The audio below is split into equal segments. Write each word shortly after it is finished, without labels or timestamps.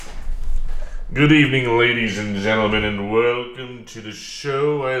Good evening, ladies and gentlemen, and welcome to the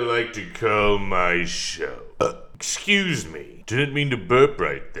show I like to call my show. Excuse me, didn't mean to burp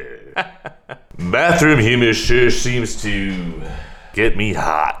right there. Bathroom humor sure seems to get me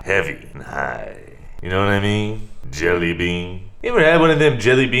hot, heavy, and high. You know what I mean? Jelly bean. You ever had one of them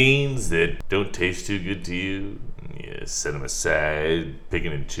jelly beans that don't taste too good to you? You set them aside,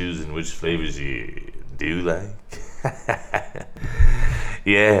 picking and choosing which flavors you do like?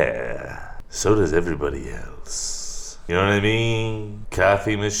 Yeah. So does everybody else. You know what I mean?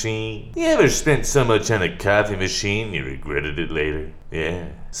 Coffee machine. You ever spent so much on a coffee machine you regretted it later? Yeah.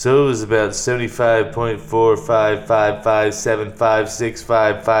 So is about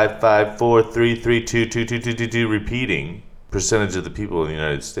 75.455575655543322222 repeating percentage of the people in the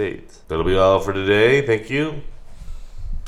United States. That'll be all for today. Thank you.